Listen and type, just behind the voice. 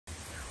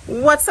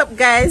What's up,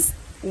 guys?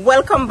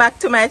 Welcome back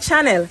to my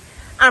channel.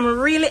 I'm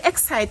really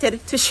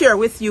excited to share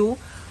with you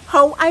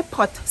how I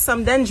pot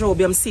some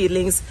dendrobium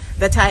seedlings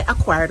that I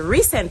acquired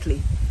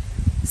recently.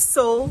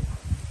 So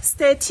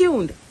stay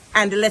tuned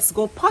and let's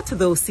go pot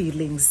those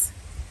seedlings.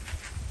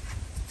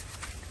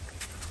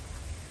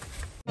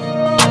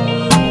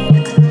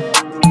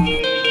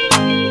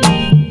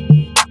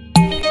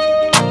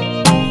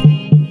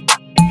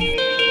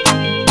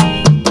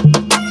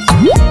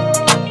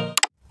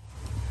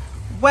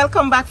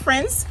 Welcome back,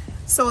 friends.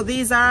 So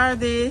these are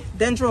the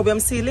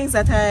dendrobium seedlings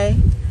that I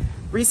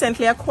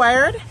recently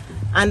acquired,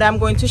 and I'm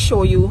going to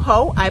show you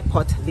how I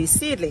pot these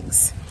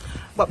seedlings.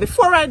 But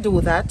before I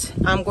do that,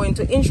 I'm going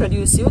to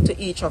introduce you to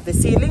each of the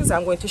seedlings.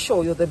 I'm going to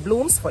show you the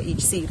blooms for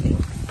each seedling.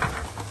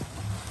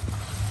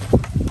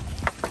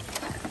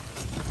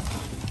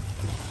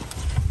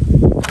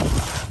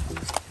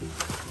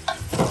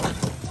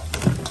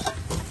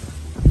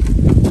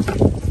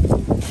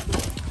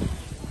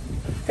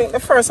 The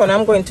first one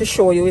I'm going to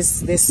show you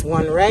is this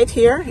one right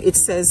here. It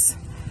says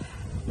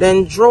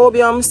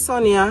Dendrobium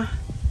Sonia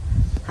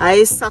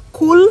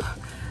Isakul.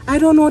 I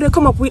don't know, they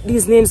come up with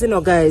these names, you know,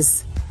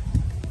 guys.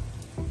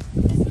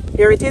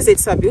 Here it is.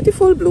 It's a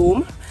beautiful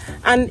bloom,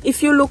 and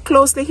if you look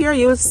closely here,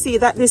 you'll see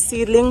that this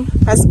seedling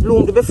has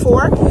bloomed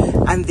before,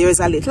 and there's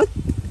a little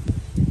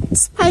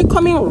spike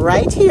coming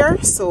right here,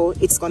 so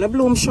it's gonna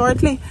bloom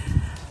shortly.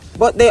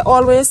 But they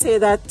always say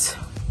that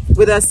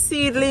with a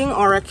seedling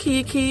or a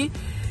kiki,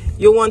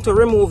 you want to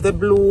remove the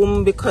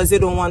bloom because you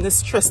don't want to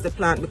stress the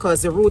plant,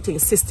 because the rooting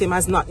system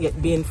has not yet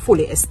been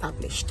fully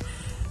established.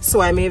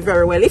 So I may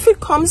very well, if it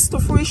comes to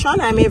fruition,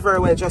 I may very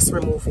well just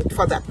remove it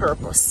for that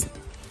purpose.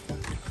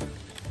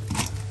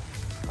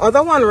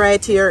 Other one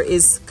right here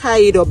is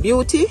Kaido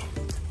Beauty.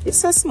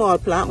 It's a small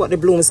plant, but the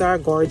blooms are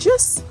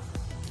gorgeous.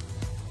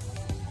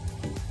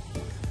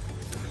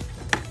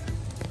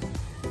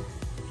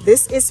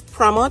 This is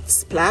Pramot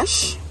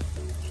Splash.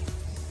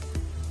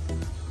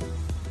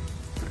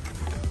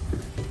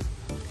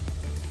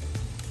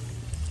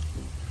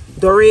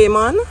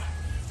 Doraemon,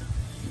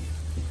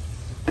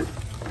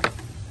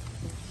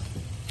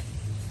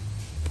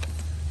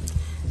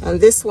 and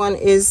this one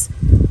is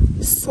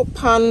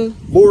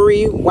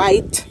Supanburi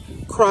White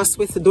crossed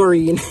with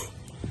Doreen.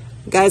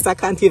 Guys, I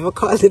can't even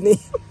call the name.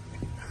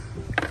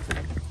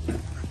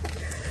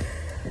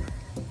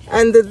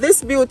 And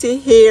this beauty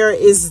here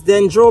is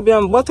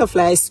Dendrobium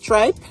Butterfly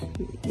Stripe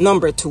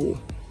number 2.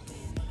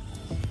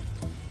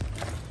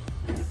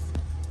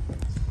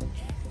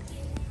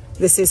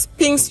 This is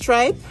Pink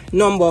Stripe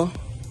number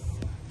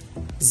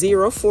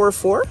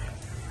 044.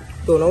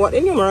 Don't know what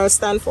the numerals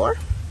stand for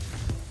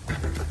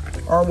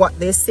or what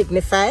they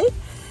signify.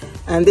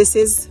 And this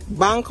is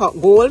Bangkok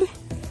Gold.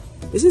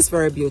 This is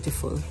very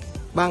beautiful.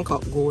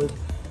 Bangkok Gold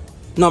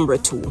number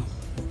 2.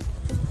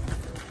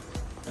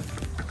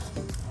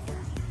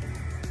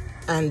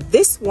 And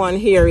this one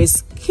here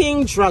is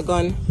King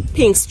Dragon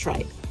Pink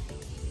Stripe.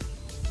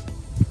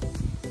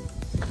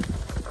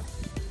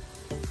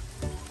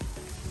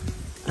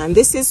 And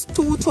this is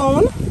Two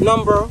Tone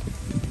number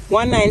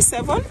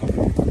 197.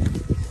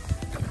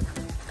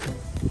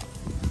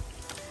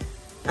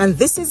 And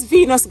this is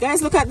Venus.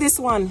 Guys, look at this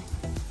one.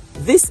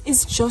 This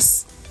is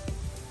just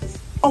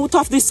out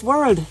of this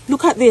world.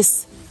 Look at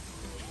this.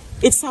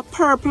 It's a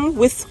purple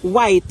with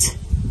white.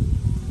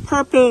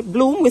 Purple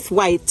bloom with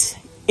white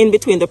in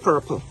between the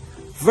purple.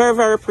 Very,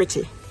 very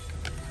pretty.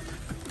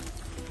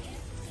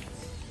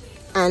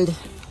 And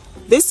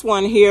this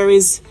one here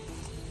is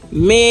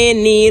May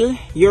Neil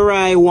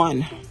Uri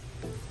 1.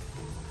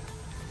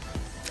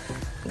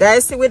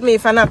 Guys, stay with me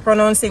if I'm not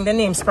pronouncing the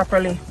names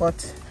properly,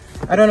 but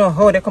I don't know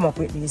how they come up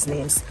with these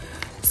names.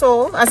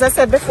 So, as I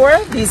said before,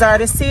 these are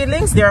the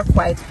seedlings. They are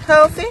quite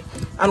healthy,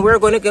 and we're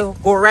going to go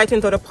right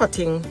into the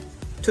potting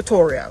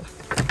tutorial.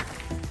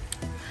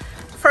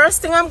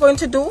 First thing I'm going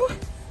to do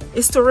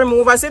is to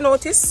remove, as you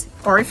notice,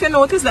 or if you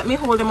notice, let me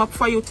hold them up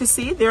for you to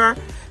see. They are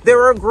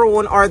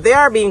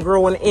being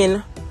grown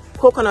in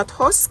coconut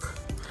husk.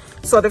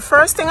 So the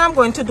first thing I'm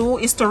going to do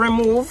is to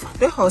remove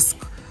the husk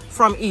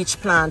from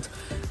each plant,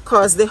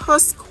 because the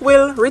husk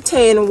will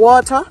retain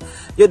water.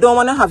 You don't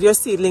want to have your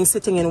seedling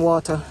sitting in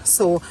water.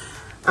 So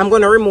I'm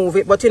going to remove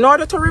it. But in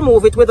order to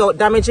remove it without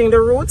damaging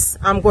the roots,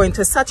 I'm going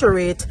to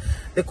saturate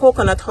the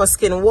coconut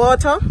husk in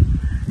water,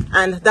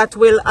 and that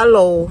will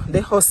allow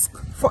the husk,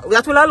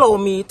 that will allow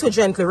me to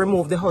gently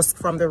remove the husk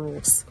from the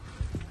roots.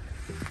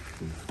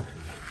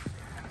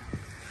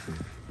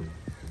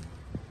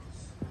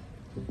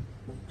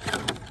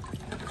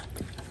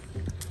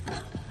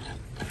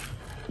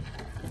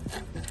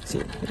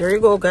 There you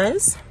go,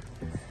 guys.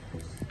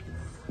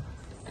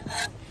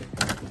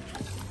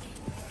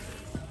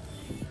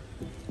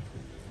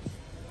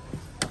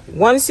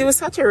 Once you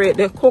saturate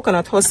the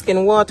coconut husk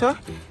in water,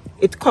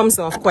 it comes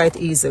off quite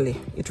easily.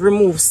 It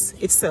removes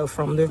itself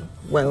from the,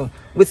 well,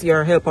 with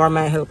your help or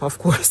my help, of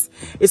course.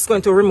 It's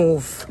going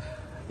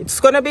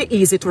to be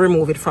easy to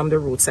remove it from the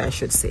roots, I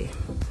should say.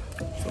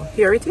 So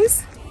here it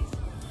is.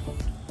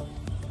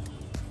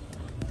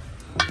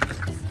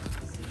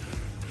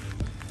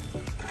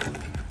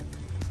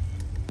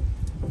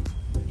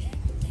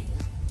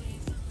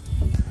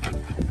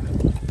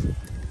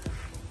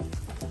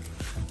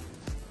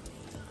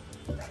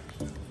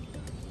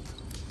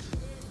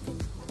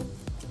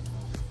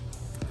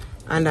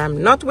 And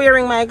I'm not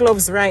wearing my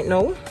gloves right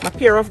now, my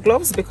pair of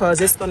gloves, because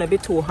it's going to be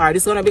too hard.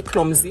 It's going to be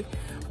clumsy.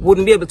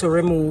 Wouldn't be able to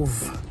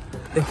remove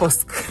the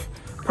husk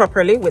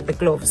properly with the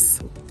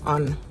gloves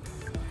on.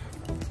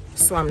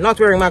 So I'm not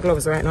wearing my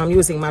gloves right now. I'm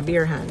using my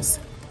bare hands.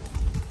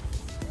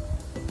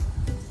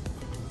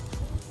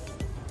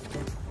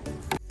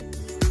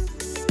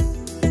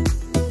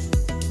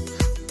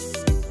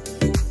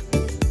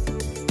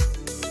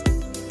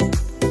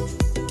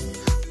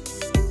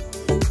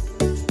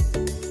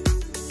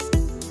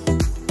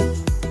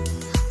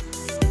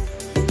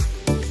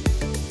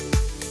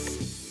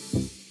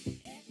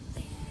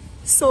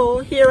 So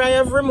here I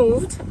have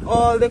removed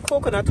all the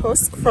coconut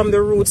husk from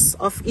the roots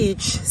of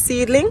each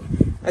seedling.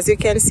 As you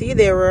can see,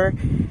 the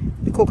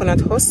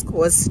coconut husk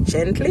was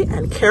gently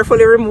and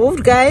carefully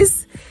removed,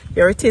 guys.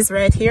 Here it is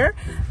right here.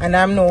 And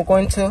I'm now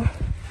going to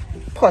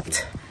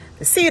pot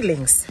the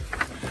seedlings.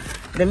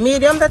 The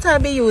medium that I'll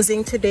be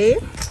using today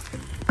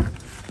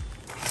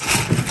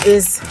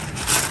it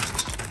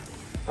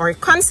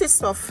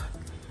consists of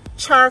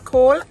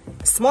charcoal,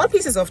 small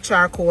pieces of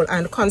charcoal,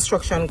 and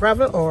construction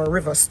gravel or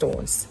river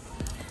stones.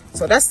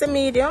 So that's the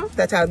medium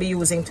that I'll be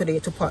using today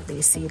to pot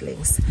these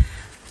seedlings.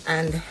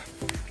 And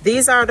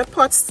these are the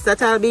pots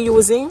that I'll be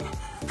using.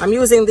 I'm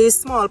using these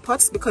small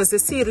pots because the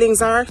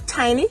seedlings are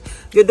tiny.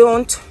 You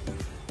don't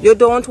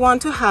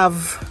want to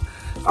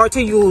have or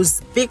to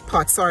use big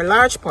pots or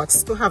large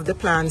pots to have the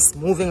plants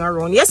moving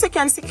around. Yes, you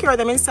can secure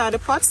them inside the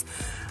pots,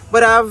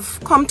 but I've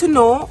come to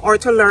know or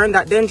to learn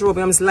that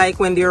dendrobiums like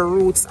when their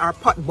roots are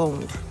pot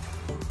bound.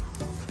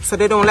 So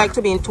they don't like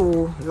to be in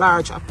too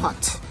large a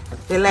pot.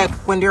 They like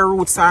when their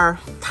roots are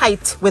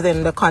tight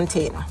within the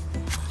container.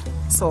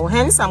 So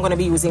hence I'm going to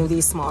be using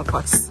these small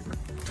pots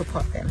to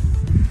pot them.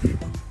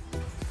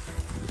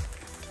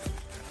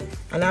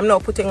 And I'm now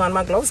putting on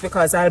my gloves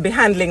because I'll be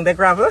handling the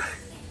gravel.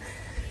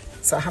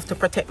 So I have to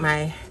protect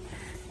my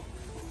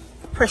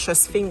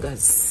precious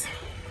fingers.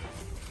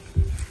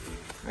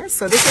 Right,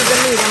 so this is the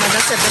medium, as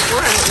I said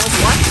before, and it was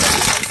washed. As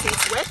you can see,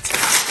 it's wet.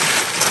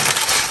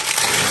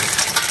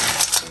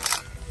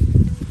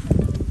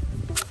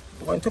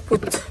 I'm going to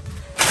put a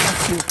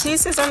few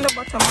pieces on the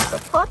bottom of the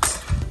pot.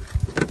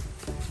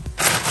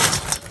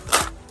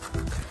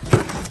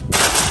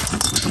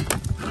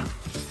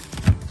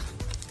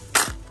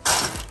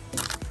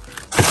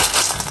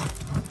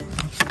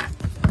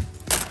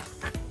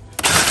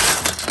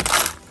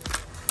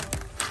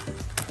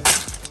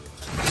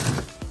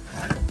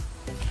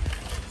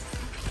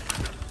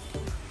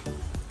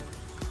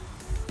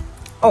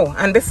 Oh,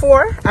 and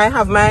before I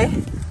have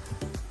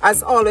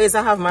as always,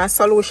 I have my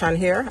solution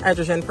here,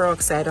 hydrogen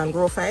peroxide and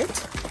graphite.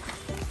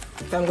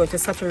 So I'm going to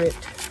saturate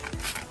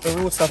the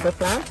roots of the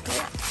plant.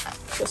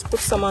 Just put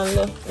some on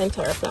the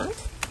entire plant.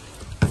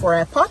 Before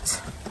I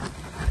pot,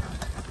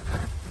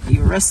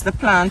 you rest the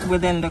plant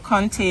within the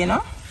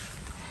container.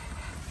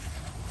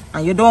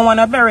 And you don't want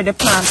to bury the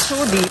plant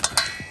too deep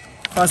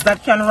because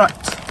that can rot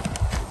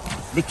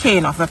the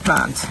cane of the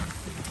plant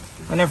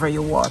whenever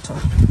you water.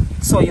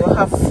 So you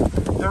have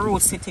the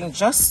roots sitting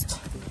just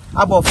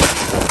above it.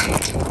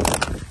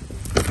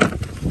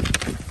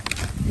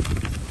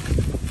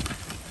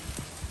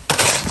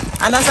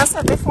 And as I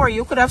said before,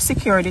 you could have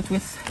secured it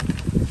with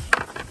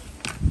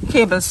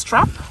cable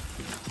strap,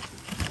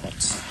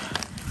 but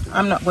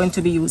I'm not going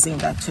to be using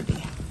that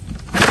today.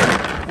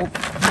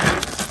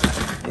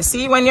 Okay. You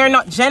see, when you're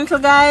not gentle,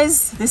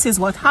 guys, this is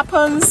what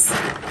happens.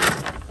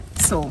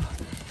 So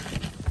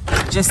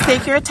just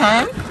take your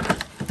time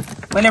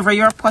whenever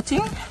you're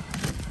potting.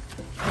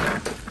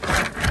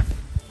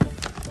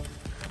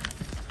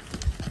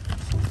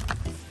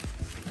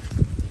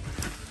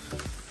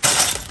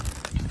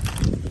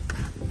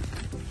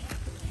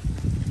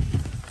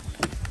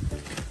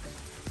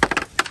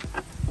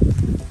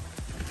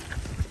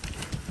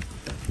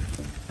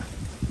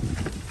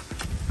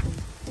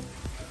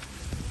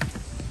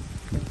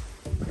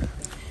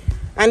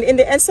 And in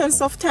the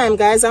essence of time,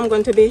 guys, I'm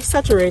going to be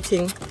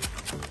saturating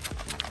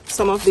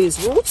some of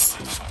these roots,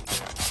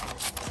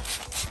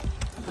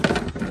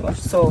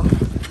 so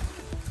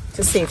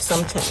to save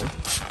some time.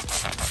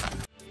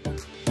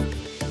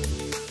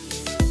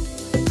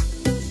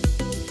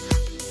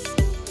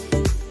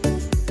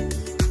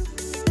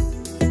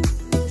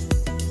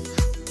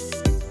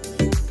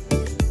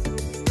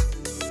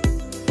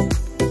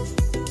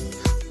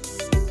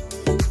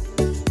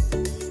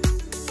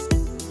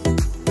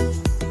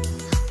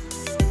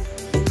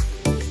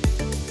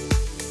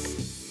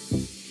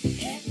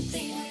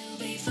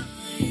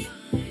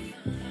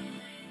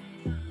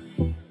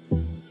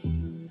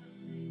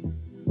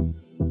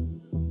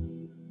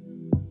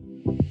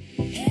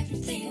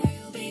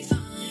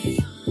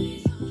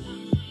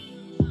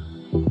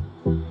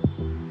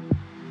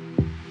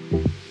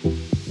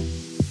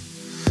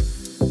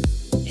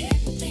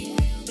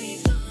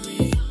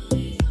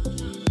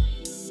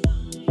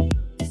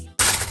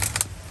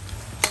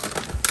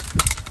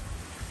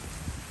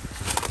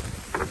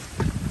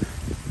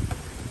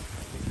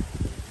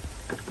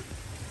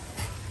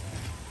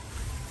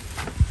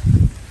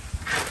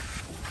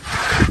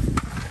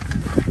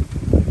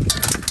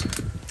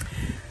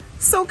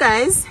 So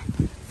guys,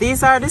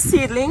 these are the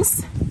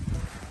seedlings.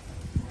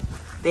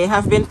 They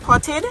have been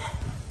potted.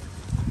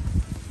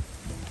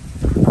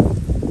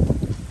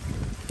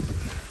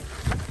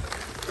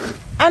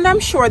 And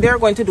I'm sure they're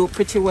going to do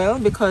pretty well,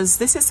 because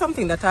this is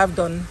something that I've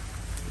been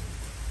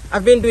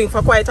doing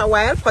for quite a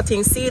while,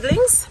 potting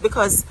seedlings,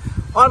 because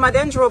all my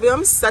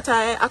dendrobiums that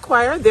I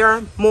acquire,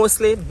 they're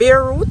mostly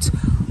bare root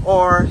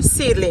or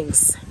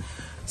seedlings.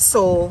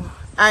 So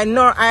I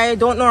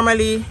don't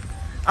normally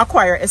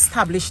acquire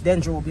established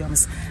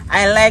dendrobiums.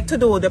 I like to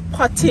do the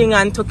potting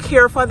and to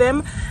care for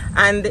them,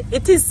 and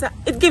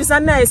it gives a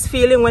nice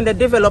feeling when they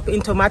develop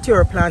into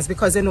mature plants,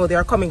 because you know they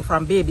are coming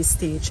from baby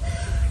stage.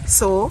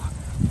 So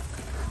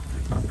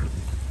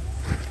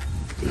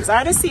these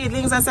are the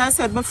seedlings, as I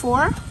said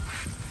before.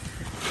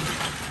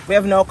 We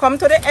have now come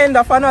to the end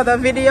of another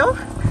video.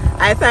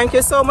 I thank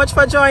you so much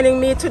for joining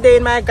me today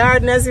in my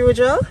garden as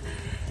usual.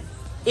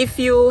 If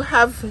you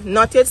have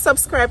not yet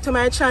subscribed to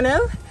my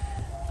channel,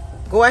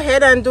 go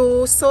ahead and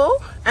do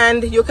so.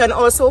 And you can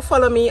also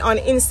follow me on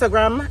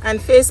Instagram and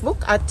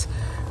Facebook at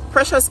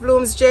Precious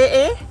Blooms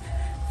JA.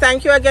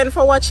 Thank you again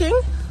for watching.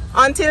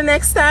 Until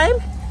next time,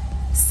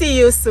 see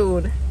you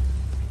soon.